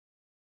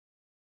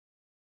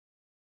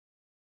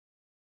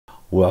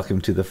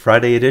Welcome to the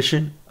Friday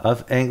edition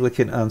of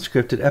Anglican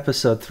Unscripted,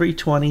 episode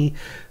 320,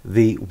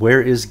 the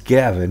Where is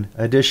Gavin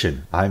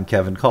edition. I'm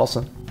Kevin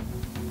Carlson.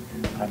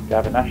 I'm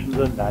Gavin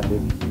Ashenden,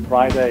 and it's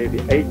Friday, the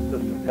 8th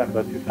of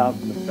September,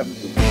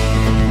 2017.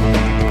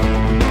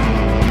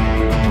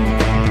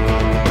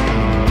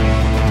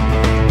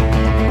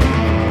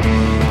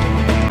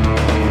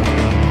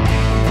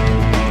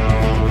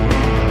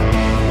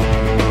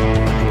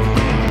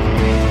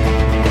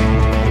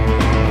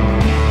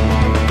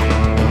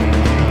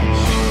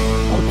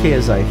 Okay,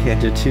 as I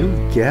hinted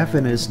to,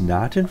 Gavin is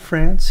not in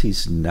France,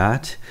 he's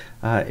not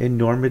in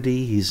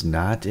Normandy, he's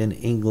not in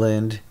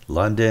England,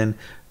 London,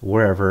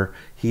 wherever.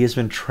 He has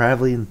been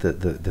traveling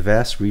the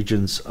vast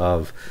regions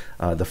of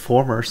the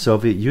former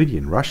Soviet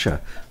Union,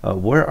 Russia.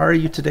 Where are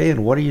you today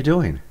and what are you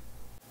doing?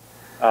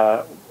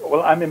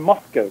 Well, I'm in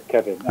Moscow,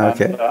 Kevin,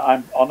 and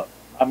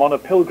I'm on a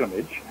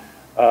pilgrimage.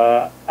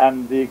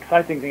 And the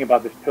exciting thing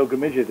about this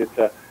pilgrimage is it's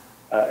a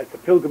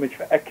pilgrimage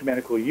for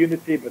ecumenical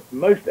unity, but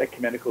most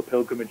ecumenical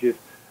pilgrimages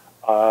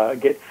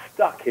get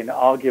stuck in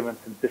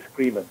arguments and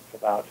disagreements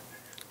about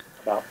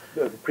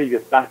the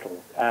previous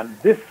battles. And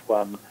this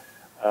one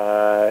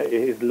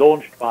is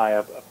launched by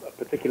a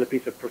particular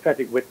piece of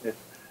prophetic witness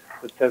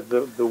that says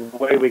the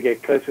way we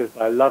get closer is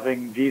by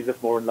loving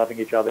Jesus more and loving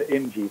each other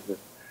in Jesus.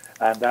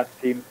 And that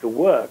seems to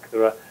work.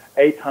 There are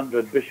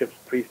 800 bishops,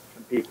 priests,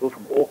 and people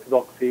from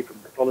Orthodoxy,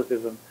 from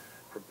Catholicism,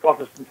 from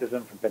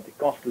Protestantism, from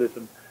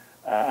Pentecostalism,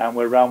 and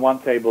we're around one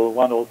table,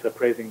 one altar,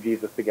 praising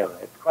Jesus together.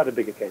 It's quite a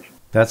big occasion.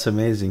 That's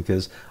amazing,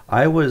 because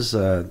I was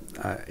a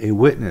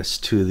witness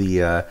to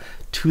the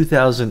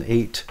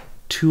 2008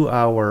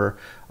 two-hour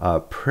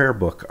prayer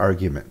book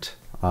argument.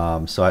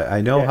 So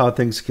I know how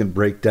things can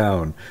break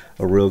down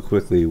real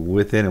quickly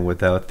within and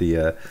without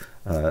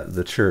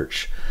the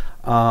church.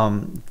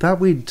 Thought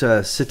we'd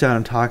sit down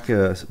and talk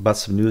about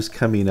some news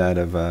coming out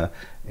of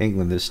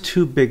England. There's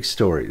two big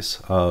stories.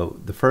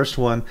 The first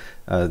one,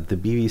 the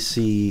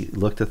BBC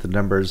looked at the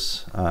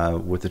numbers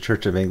with the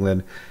Church of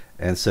England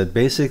and said,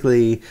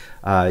 basically,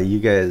 you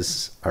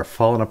guys are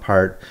falling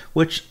apart,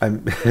 which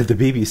the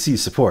BBC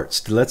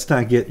supports. Let's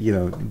not get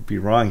be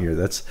wrong here.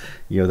 That's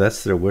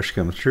their wish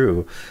come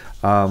true.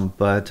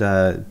 But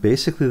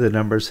basically, the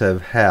numbers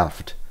have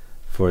halved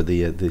for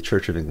the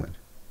Church of England.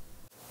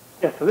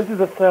 Yes, so this is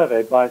a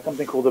survey by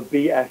something called the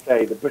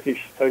BSA, the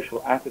British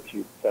Social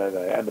Attitude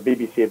Survey, and the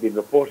BBC have been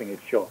reporting it,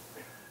 sure.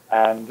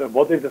 And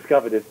what they've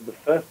discovered is the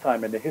first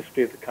time in the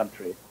history of the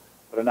country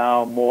there are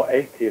now more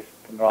atheists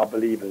than there are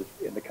believers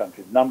in the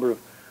country. The number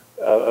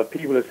of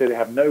people who say they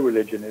have no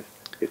religion is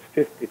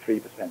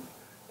 53%.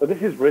 So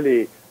this is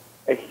really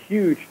a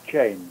huge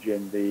change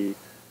in the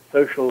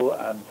social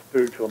and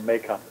spiritual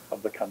makeup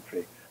of the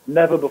country.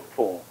 Never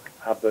before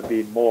have there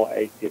been more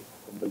atheists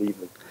than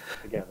believers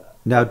together.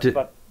 Now,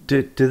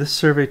 did this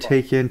survey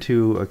take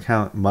into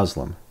account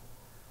Muslim,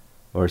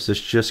 or is this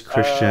just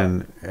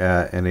Christian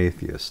and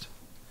atheist?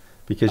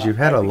 Because you've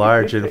had a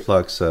large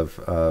influx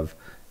of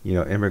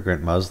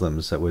immigrant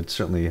Muslims that would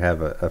certainly have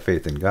a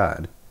faith in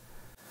God.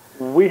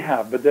 We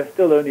have, but they're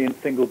still only in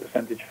single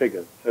percentage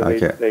figures. So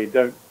they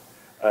don't,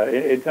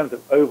 in terms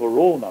of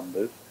overall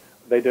numbers,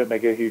 they don't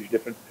make a huge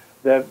difference.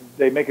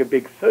 They make a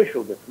big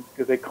social difference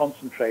because they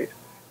concentrate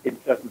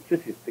in certain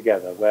cities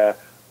together where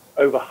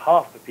over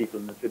half the people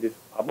in the cities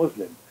are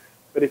Muslim.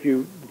 But if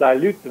you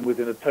dilute them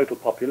within a total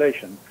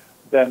population,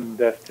 then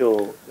they're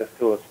still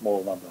a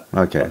small number.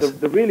 Okay.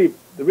 The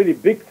really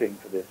big thing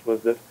for this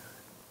was that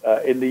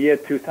in the year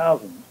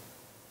 2000,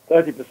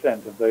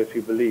 30% of those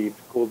who believed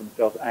called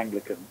themselves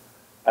Anglican,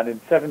 and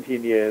in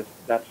 17 years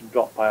that's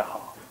dropped by a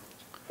half.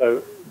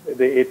 So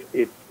the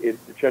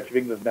Church of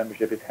England's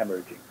membership is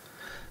hemorrhaging.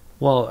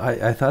 Well,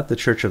 I thought the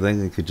Church of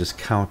England could just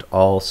count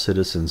all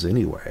citizens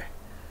anyway.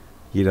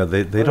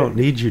 They don't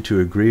need you to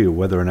agree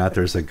whether or not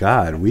there's a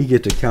God. We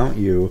get to count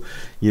you,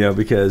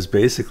 because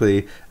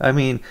basically,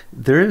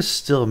 there is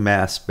still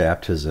mass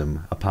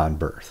baptism upon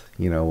birth.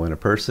 When a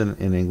person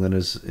in England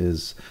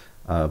is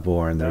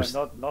born, there's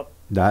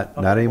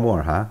not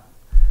anymore, huh?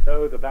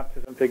 No, the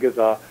baptism figures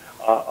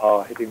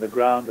are hitting the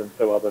ground, and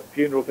so are the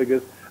funeral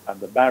figures and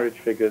the marriage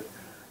figures.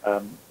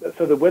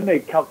 So that when they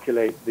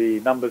calculate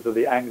the numbers of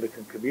the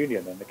Anglican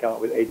communion, and they come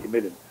up with 80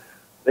 million,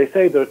 they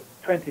say there are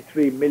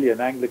 23 million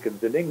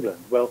Anglicans in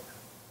England. Well,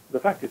 the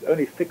fact is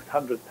only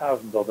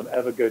 600,000 of them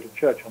ever go to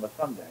church on a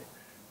Sunday.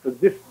 So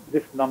this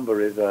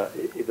number is a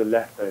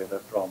leftover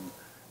from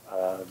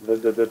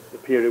the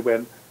period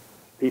when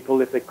people,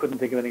 if they couldn't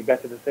think of anything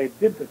better to say,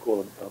 didn't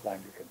call themselves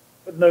Anglican.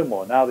 But no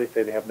more. Now they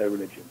say they have no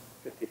religion,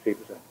 53%.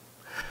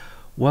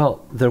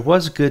 Well, there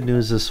was good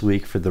news this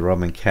week for the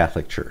Roman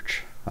Catholic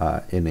Church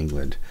in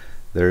England.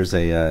 There's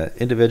a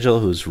individual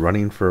who's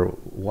running for,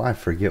 I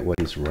forget what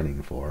he's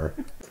running for.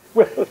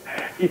 Well,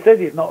 he says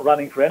he's not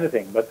running for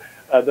anything, but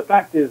the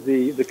fact is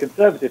the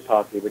Conservative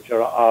Party, which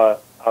are our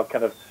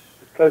kind of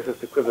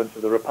closest equivalent to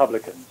the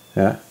Republicans,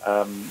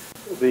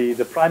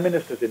 the Prime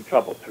Minister's in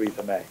trouble,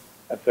 Theresa May,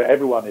 and so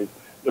everyone is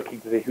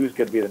looking to see who's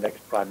going to be the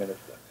next Prime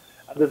Minister.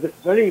 And there's this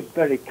very,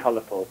 very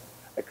colourful,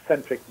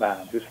 eccentric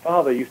man whose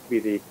father used to be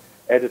the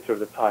editor of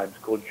the Times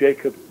called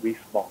Jacob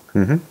Rees-Mogg.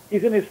 Mm-hmm.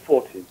 He's in his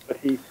 40s, but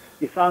he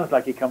sounds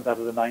like he comes out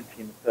of the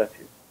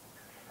 1930s.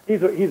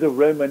 He's a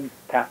Roman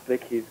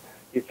Catholic. He's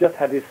just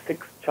had his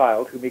sixth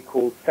child, whom he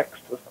calls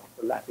Sextus,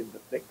 after Latin for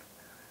six.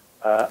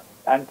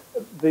 And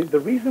the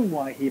reason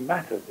why he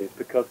matters is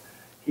because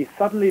he's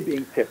suddenly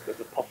being tipped as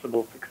a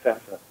possible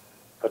successor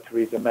for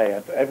Theresa May,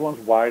 and so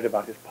everyone's worried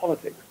about his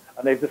politics.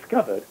 And they've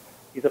discovered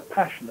he's a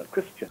passionate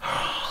Christian.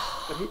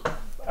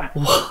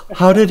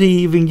 How did he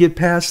even get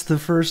past the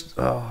first?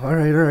 Oh, all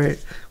right.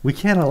 We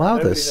can't allow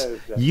this.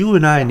 You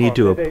and I need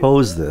to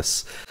oppose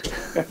this.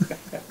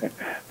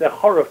 They're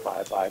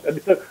horrified by it.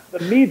 And so the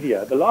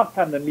media, the last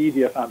time the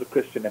media found a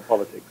Christian in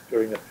politics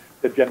during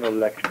the general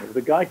election, it was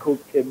a guy called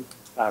Tim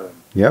Farron.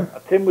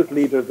 Yep. Tim was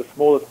leader of the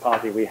smallest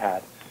party we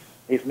had.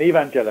 He's an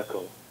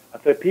evangelical.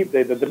 And so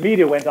the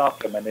media went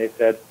after him and they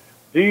said,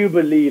 do you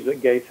believe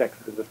that gay sex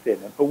is a sin?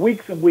 And for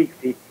weeks and weeks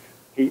he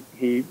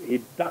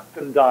ducked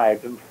and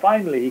dived, and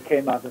finally he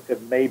came out and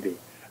said maybe.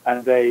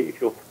 And they,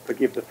 if you'll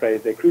forgive the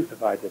phrase, they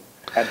crucified him.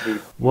 And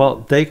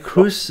they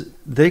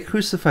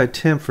crucified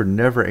Tim for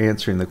never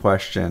answering the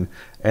question,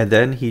 and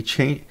then he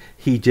changed.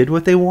 He did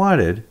what they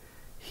wanted.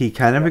 He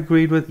kind of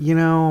agreed with, in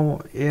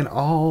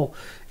all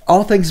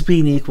things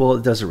being equal,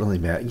 it doesn't really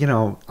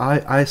matter.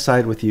 I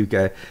side with you,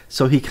 guy.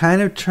 So he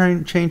kind of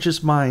changed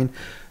his mind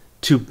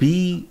to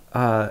be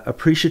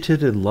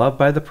appreciated and loved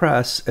by the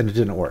press, and it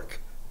didn't work.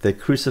 They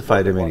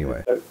crucified him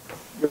anyway.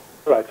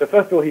 Right. So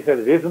first of all, he said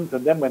it isn't,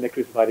 and then when they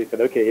crucified, he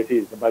said, "Okay, it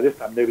is." And by this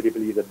time, nobody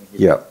believed him.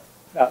 Yeah.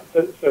 Now,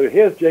 so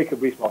here's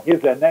Jacob Rees-Mogg.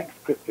 Here's their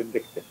next Christian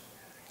victim,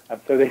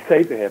 and so they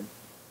say to him,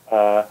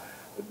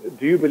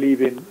 "Do you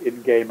believe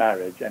in gay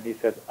marriage?" And he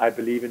says, "I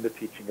believe in the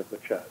teaching of the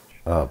church."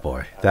 Oh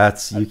boy,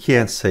 you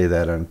can't say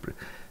that on.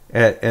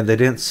 And they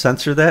didn't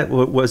censor that.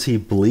 Was he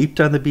bleeped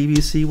on the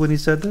BBC when he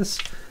said this?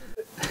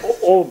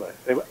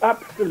 Almost. They were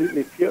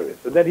absolutely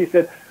furious. And then he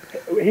said,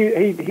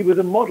 he was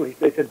a model.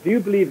 They said, "Do you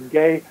believe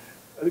gay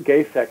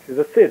sex is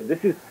a sin?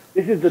 This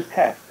is the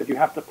test that you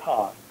have to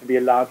pass to be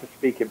allowed to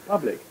speak in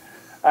public."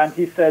 And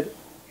he said,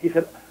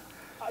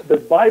 "The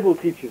Bible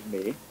teaches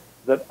me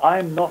that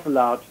I'm not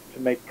allowed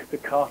to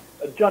cast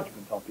a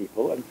judgment on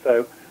people, and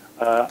so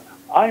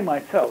I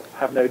myself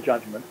have no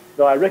judgment,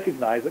 though I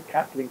recognize that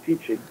Catholic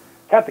teaching,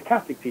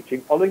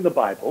 following the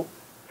Bible,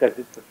 says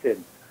it's a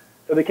sin."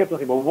 So they kept on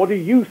saying, "Well, what do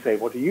you say?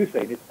 What do you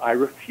say?" And I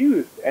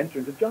refuse to enter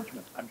into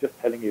judgment. I'm just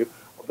telling you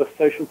of the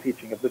social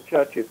teaching of the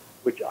churches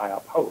which I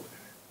uphold.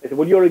 They said,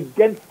 "Well, you're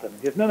against them."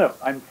 He says, No,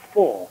 I'm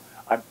for.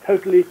 I'm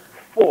totally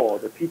for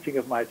the teaching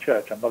of my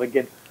church. I'm not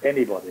against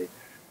anybody.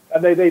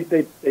 And they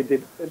did their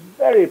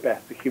very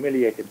best to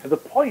humiliate him, to the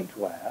point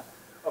where,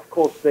 of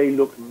course, they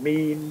looked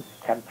mean,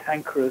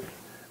 cantankerous,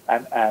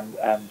 and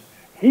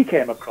he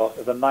came across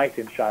as a knight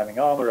in shining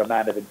armor, a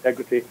man of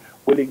integrity,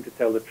 willing to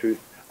tell the truth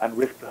and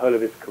risk the whole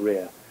of his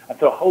career. And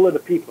so a whole lot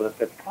of people have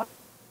said,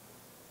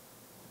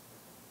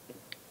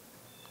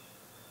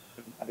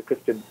 and a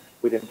Christian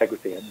with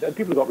integrity, and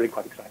people got really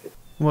quite excited.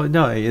 Well,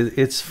 no,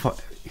 it's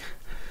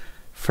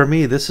for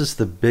me. This is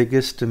the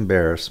biggest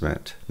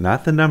embarrassment,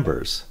 not the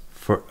numbers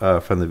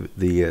from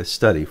the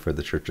study for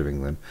the Church of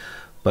England,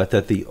 but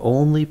that the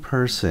only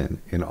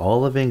person in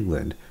all of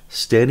England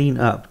standing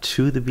up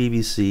to the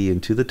BBC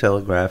and to the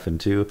Telegraph and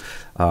to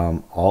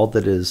all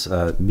that is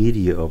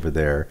media over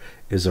there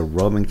is a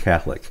Roman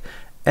Catholic,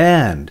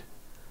 and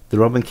the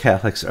Roman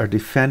Catholics are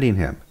defending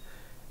him.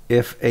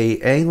 If a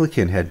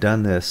Anglican had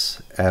done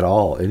this at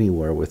all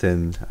anywhere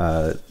within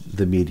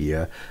the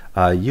media,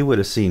 you would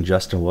have seen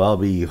Justin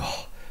Welby.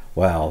 Oh,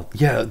 wow,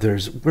 yeah,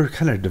 we're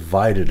kind of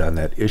divided on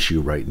that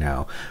issue right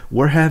now.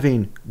 We're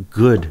having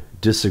good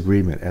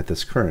disagreement at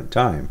this current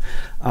time,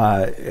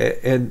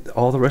 and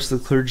all the rest of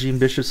the clergy and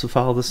bishops will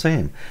follow the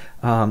same.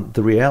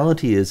 The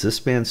reality is,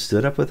 this man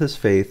stood up with his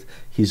faith.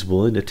 He's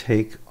willing to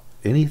take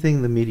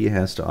anything the media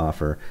has to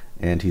offer,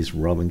 and he's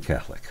Roman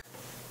Catholic.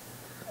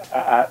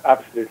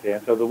 Absolutely.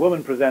 And so the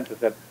woman presenter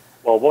said,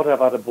 "Well, what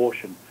about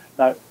abortion?"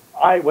 Now,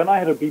 when I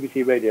had a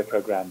BBC radio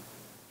program,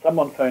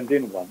 someone phoned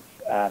in once,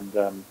 and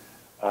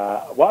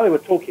while they were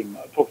talking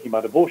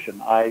about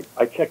abortion, I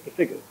checked the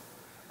figures,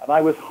 and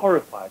I was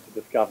horrified to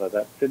discover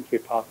that since we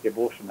passed the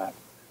Abortion Act,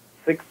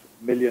 6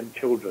 million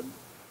children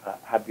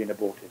had been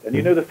aborted. And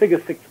the figure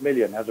 6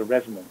 million has a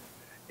resonance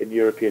in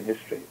European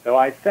history. So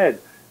I said,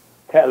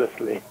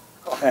 carelessly,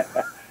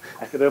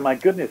 I said, "Oh my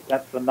goodness,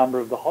 that's the number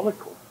of the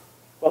Holocaust."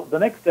 Well, the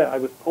next day I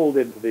was pulled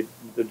into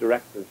the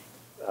director's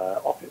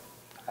office.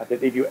 I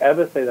said, "If you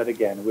ever say that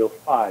again, we'll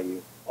fire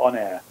you on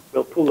air.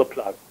 We'll pull the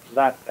plug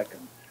that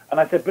second." And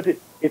I said, "But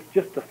it's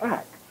just a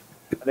fact."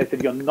 And they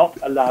said, "You're not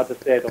allowed to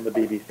say it on the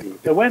BBC."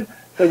 So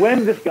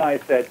when this guy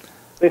said,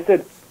 they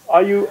said,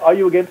 "Are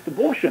you against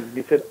abortion?" And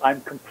he said,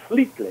 "I'm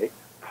completely,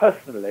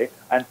 personally,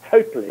 and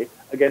totally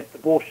against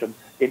abortion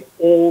in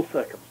all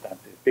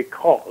circumstances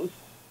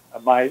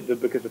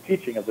because the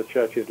teaching of the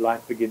church is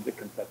life begins at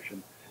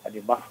conception, and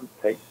you mustn't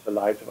take the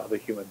lives of other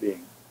human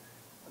beings."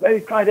 They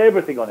tried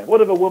everything on him.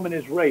 What if a woman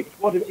is raped?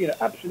 What if,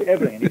 absolutely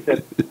everything? And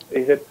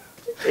he said,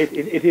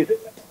 it is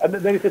And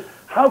then he said,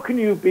 how can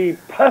you be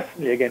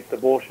personally against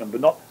abortion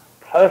but not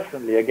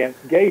personally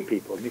against gay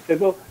people? And he said,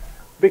 well,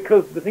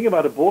 because the thing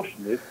about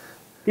abortion is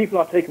people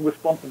are taking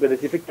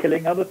responsibility for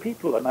killing other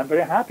people, and I'm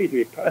very happy to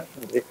be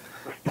personally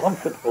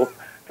responsible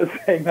for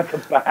saying that's a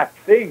bad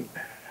thing.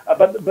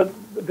 But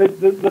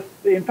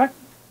in fact,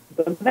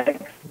 the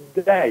next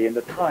day in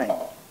the Times,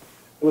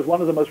 it was one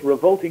of the most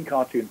revolting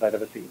cartoons I'd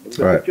ever seen. It was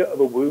a picture of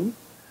a womb,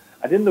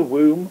 and in the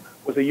womb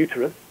was a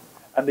uterus,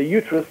 and the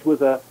uterus was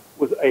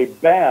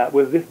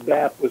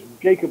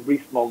Jacob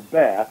Rees-Mogg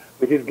bear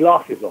with his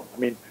glasses on. I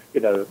mean,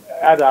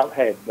 adult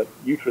head, but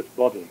uterus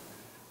body.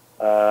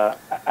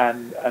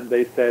 And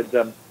they said,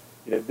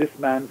 this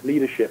man's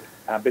leadership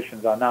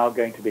ambitions are now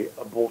going to be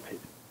aborted.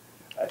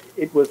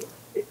 It was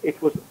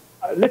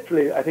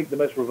literally, I think, the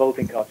most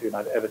revolting cartoon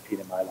I've ever seen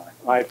in my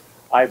life.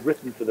 I've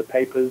written to the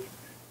papers,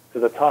 to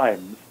the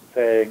Times,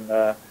 saying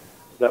that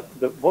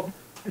what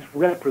this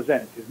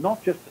represents is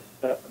not just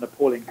an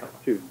appalling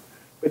cartoon,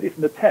 but it's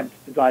an attempt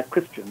to drive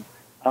Christians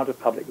out of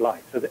public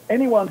life, so that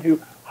anyone who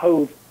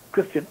holds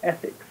Christian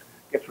ethics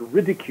gets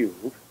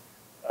ridiculed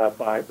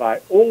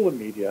by all the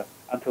media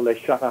until they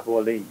shut up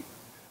or leave.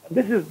 And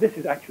this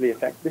is actually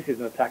this is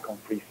an attack on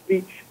free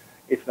speech.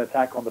 It's an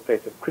attack on the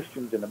place of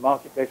Christians in the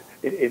marketplace,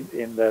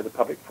 in the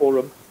public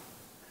forum.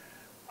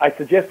 I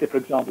suggested, for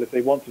example, if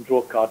they want to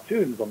draw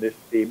cartoons on this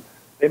theme,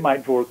 they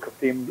might draw a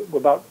theme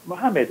about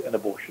Muhammad and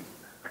abortion.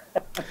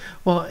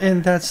 Well,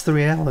 and that's the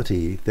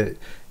reality, that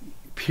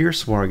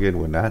Piers Morgan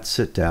would not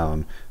sit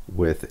down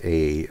with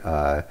a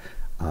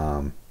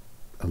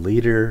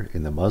leader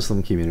in the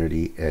Muslim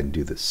community and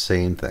do the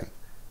same thing,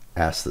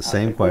 ask the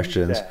same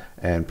questions,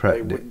 and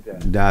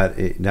not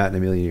in a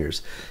million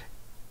years.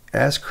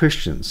 As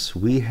Christians,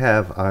 we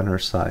have on our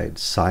side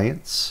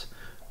science,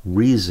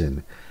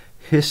 reason,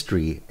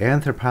 history,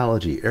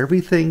 anthropology.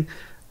 Everything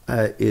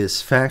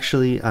is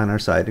factually on our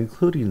side,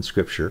 including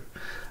Scripture.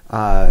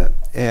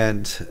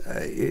 And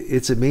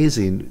it's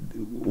amazing,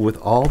 with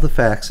all the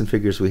facts and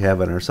figures we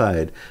have on our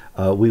side,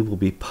 we will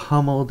be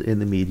pummeled in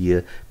the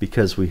media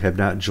because we have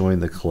not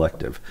joined the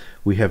collective.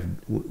 We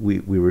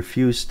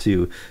refuse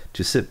to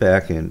sit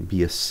back and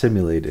be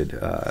assimilated,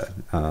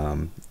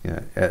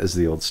 as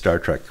the old Star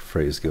Trek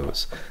phrase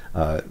goes,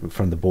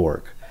 from the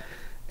Borg.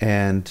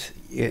 And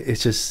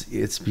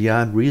it's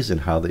beyond reason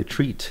how they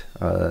treat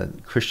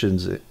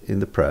Christians in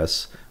the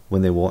press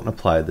when they won't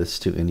apply this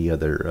to any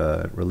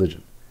other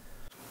religion.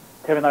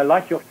 Kevin, I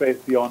like your phrase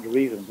 "beyond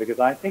reason" because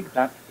I think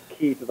that's the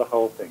key to the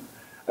whole thing.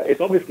 It's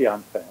obviously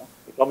unfair.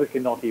 It's obviously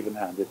not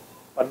even-handed,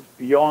 but it's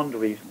beyond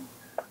reason.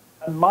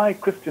 And my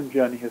Christian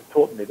journey has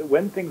taught me that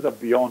when things are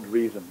beyond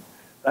reason,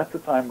 that's the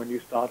time when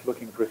you start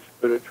looking for a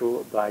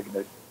spiritual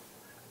diagnosis.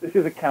 This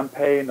is a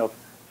campaign of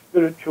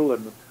spiritual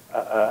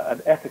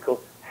and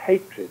ethical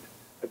hatred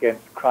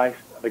against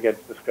Christ and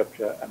against the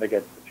Scripture and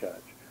against the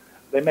Church.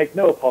 They make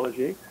no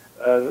apology.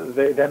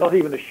 They're not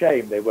even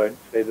ashamed. They won't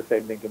say the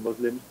same thing to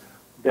Muslims.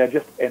 They're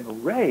just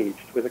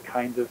enraged with a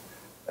kind of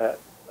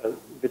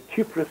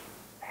vituperous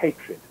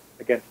hatred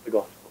against the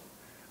gospel.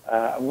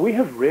 We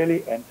have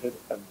really entered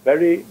a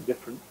very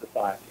different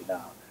society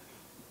now.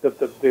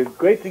 The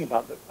great thing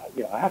about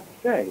I have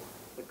to say,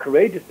 the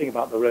courageous thing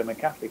about the Roman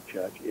Catholic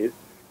Church is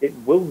it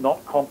will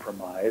not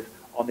compromise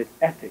on its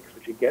ethics,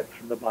 which it gets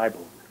from the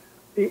Bible.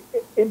 The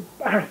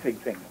embarrassing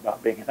thing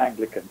about being an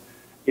Anglican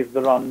is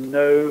there are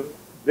no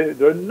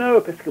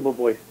Episcopal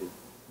voices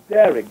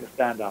daring to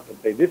stand up and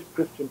say, this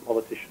Christian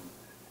politician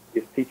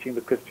is teaching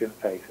the Christian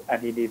faith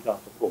and he needs our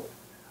support.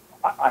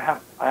 I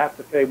have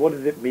to say, what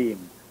does it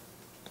mean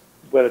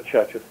where a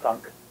church has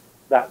sunk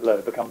that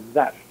low, become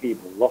that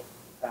feeble, lost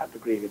that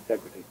degree of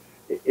integrity?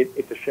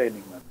 It's a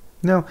shaming moment.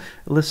 No,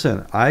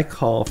 listen, I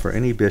call for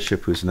any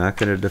bishop who's not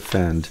going to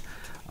defend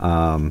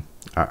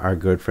our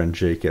good friend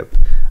Jacob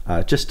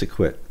just to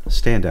quit.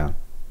 Stand down.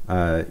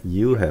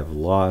 You have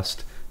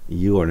lost.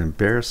 You are an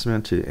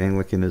embarrassment to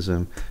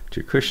Anglicanism,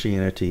 to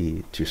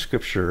Christianity, to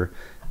Scripture,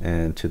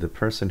 and to the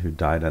person who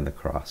died on the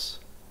cross,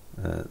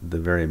 the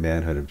very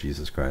manhood of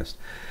Jesus Christ.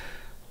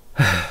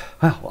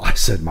 Well, I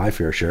said my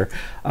fair share.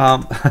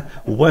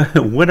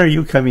 When are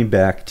you coming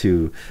back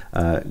to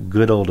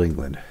good old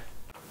England?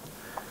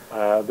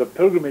 The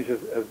pilgrimage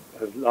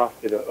has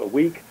lasted a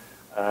week,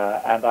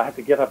 and I had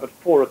to get up at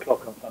 4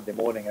 o'clock on Sunday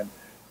morning and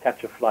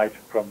catch a flight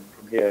from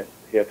here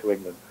to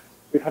England.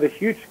 We've had a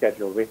huge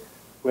schedule.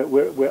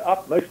 We're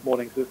up most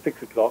mornings at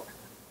 6 o'clock,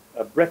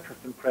 breakfast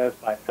and prayers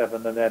by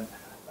 7, and then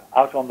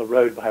out on the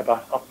road by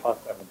about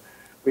 7:30.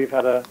 We've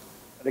had an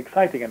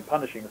exciting and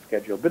punishing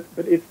schedule, but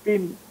it's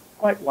been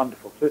quite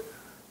wonderful to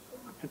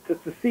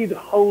see the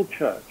whole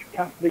church,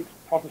 Catholics,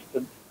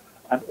 Protestants,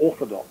 and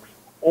Orthodox,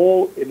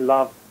 all in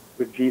love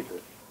with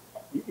Jesus.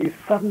 You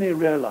suddenly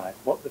realize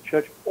what the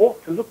church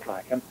ought to look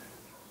like. And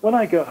when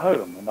I go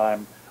home and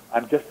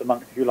I'm just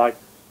amongst, if you like,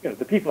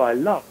 the people I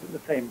love, the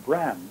same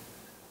brand,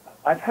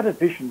 I've had a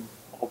vision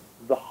of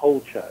the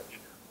whole church,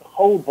 the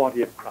whole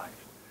body of Christ.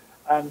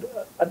 And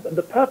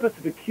the purpose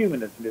of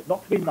ecumenism is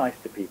not to be nice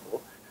to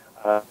people.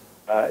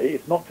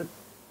 It's not to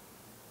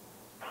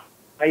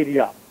tidy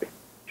up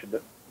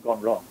that's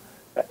gone wrong.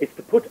 It's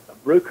to put a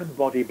broken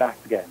body back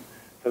again,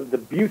 so that the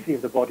beauty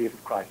of the body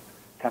of Christ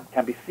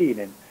can be seen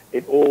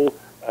in all,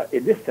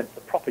 in this sense,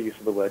 the proper use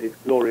of the word is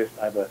glorious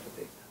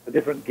diversity, the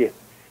different gifts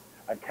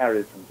and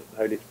charisms that the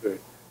Holy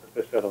Spirit has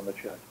bestowed on the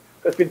church.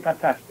 So it's been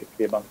fantastic to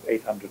be amongst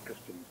 800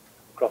 Christians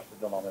across the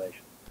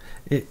denomination.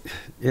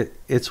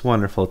 It's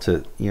wonderful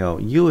to,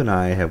 you and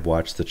I have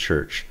watched the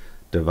church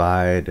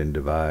divide and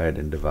divide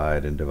and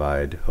divide and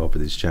divide over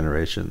these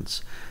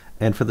generations.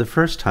 And for the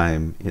first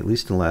time, at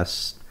least in the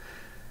last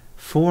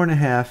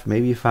 4.5,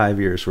 maybe 5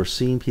 years, we're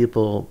seeing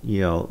people,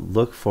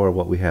 look for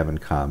what we have in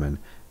common,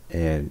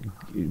 and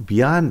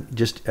beyond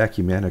just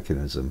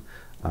ecumenism,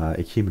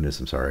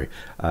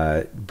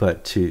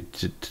 but to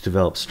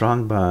develop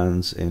strong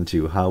bonds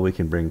into how we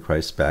can bring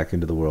Christ back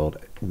into the world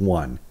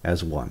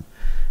as one.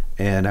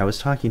 And I was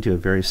talking to a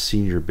very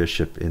senior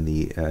bishop in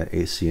the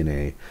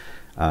ACNA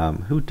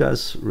who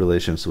does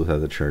relations with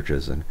other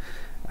churches, and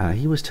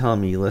he was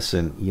telling me,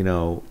 listen,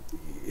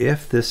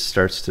 if this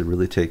starts to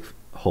really take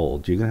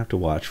hold, you're going to have to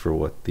watch for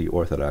what the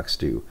Orthodox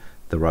do,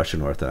 the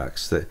Russian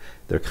Orthodox.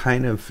 They're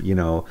kind of,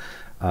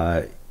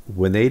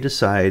 when they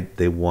decide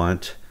they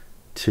want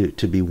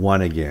to be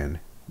one again,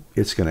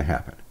 it's going to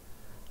happen.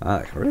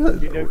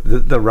 Really?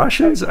 The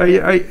Russians?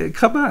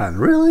 Come on,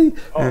 really?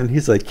 Oh, and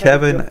he's like,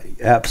 Kevin,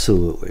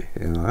 absolutely.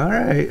 All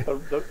right.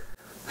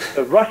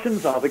 The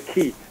Russians are the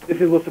key. This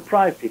will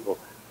surprise people.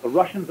 The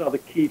Russians are the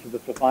key to the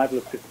survival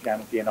of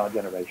Christianity in our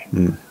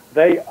generation.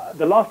 The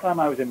last time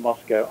I was in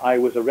Moscow, I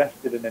was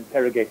arrested and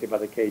interrogated by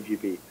the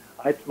KGB.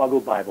 I had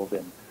smuggled Bibles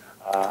in.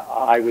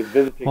 I was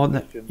visiting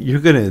Christians.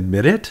 You're going to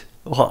admit it?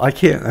 Well, I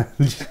can't.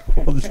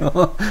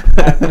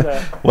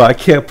 Well, I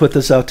can't put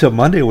this out till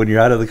Monday when you're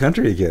out of the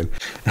country again.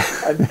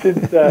 And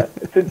since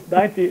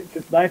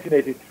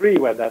 1983,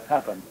 when that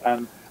happened,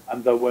 and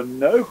there were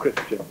no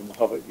Christians in the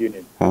Soviet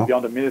Union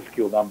beyond a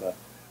minuscule number.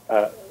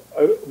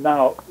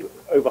 Now,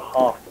 over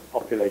half the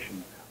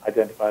population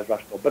identifies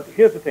Russian. But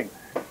here's the thing: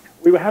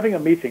 we were having a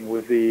meeting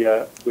with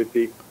the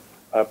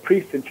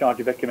priest in charge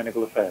of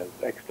ecumenical affairs,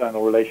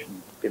 external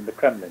relations in the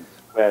Kremlin,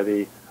 where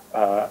the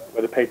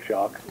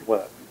patriarch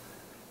works.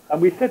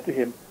 And we said to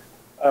him,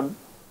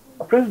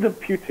 President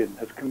Putin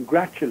has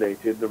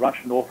congratulated the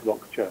Russian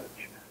Orthodox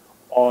Church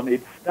on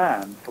its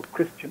stand for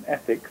Christian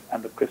ethics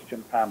and the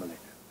Christian family,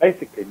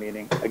 basically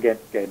meaning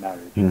against gay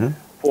marriage,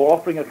 for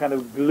offering a kind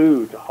of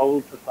glue to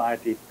hold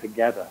society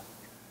together.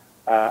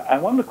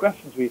 And one of the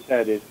questions we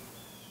said is,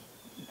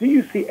 do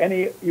you see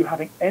you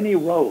having any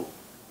role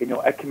in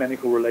your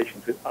ecumenical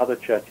relations with other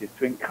churches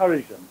to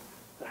encourage them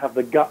to have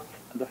the guts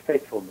and the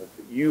faithfulness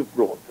that you've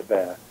brought to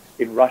bear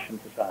in Russian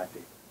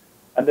society?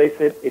 And they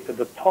said it's at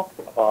the top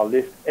of our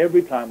list.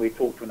 Every time we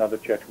talk to another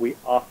church, we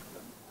ask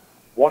them,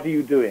 what are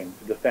you doing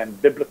to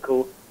defend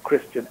biblical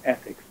Christian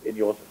ethics in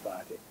your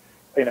society?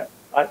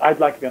 I'd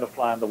like to be on a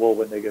fly on the wall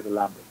when they go to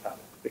Lambeth Palace,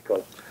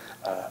 because,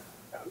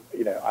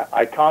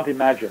 I can't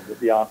imagine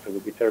that the answer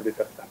would be terribly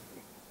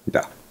satisfactory.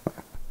 No.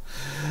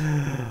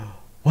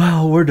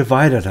 Well, we're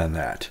divided on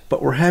that,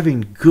 but we're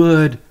having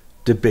good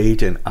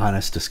debate and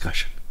honest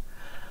discussion.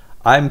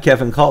 I'm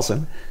Kevin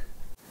Carlson.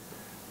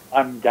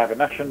 I'm Gavin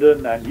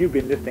Ashenden, and you've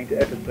been listening to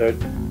episode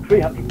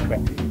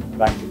 320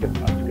 of Anglican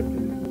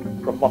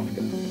Unscripted from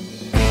Moscow.